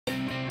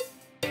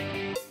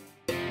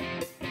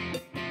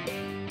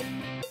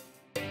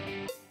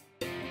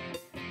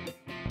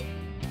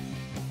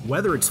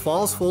Whether it's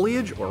fall's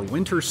foliage or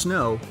winter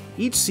snow,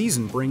 each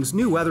season brings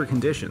new weather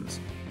conditions,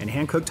 and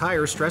Hankook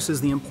Tire stresses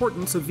the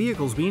importance of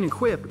vehicles being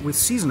equipped with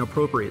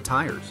season-appropriate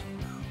tires.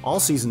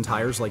 All-season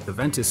tires like the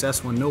Ventus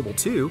S1 Noble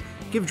 2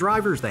 give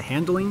drivers the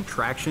handling,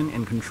 traction,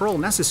 and control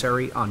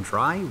necessary on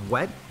dry,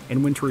 wet,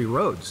 and wintry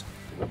roads.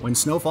 When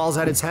snow falls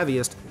at its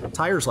heaviest,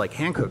 tires like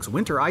Hankook's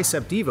Winter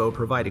ICEP Devo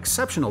provide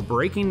exceptional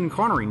braking and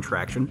cornering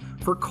traction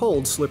for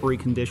cold, slippery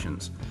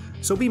conditions.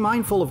 So be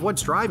mindful of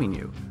what's driving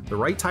you. The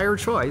right tire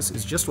choice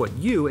is just what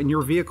you and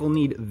your vehicle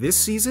need this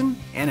season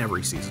and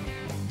every season.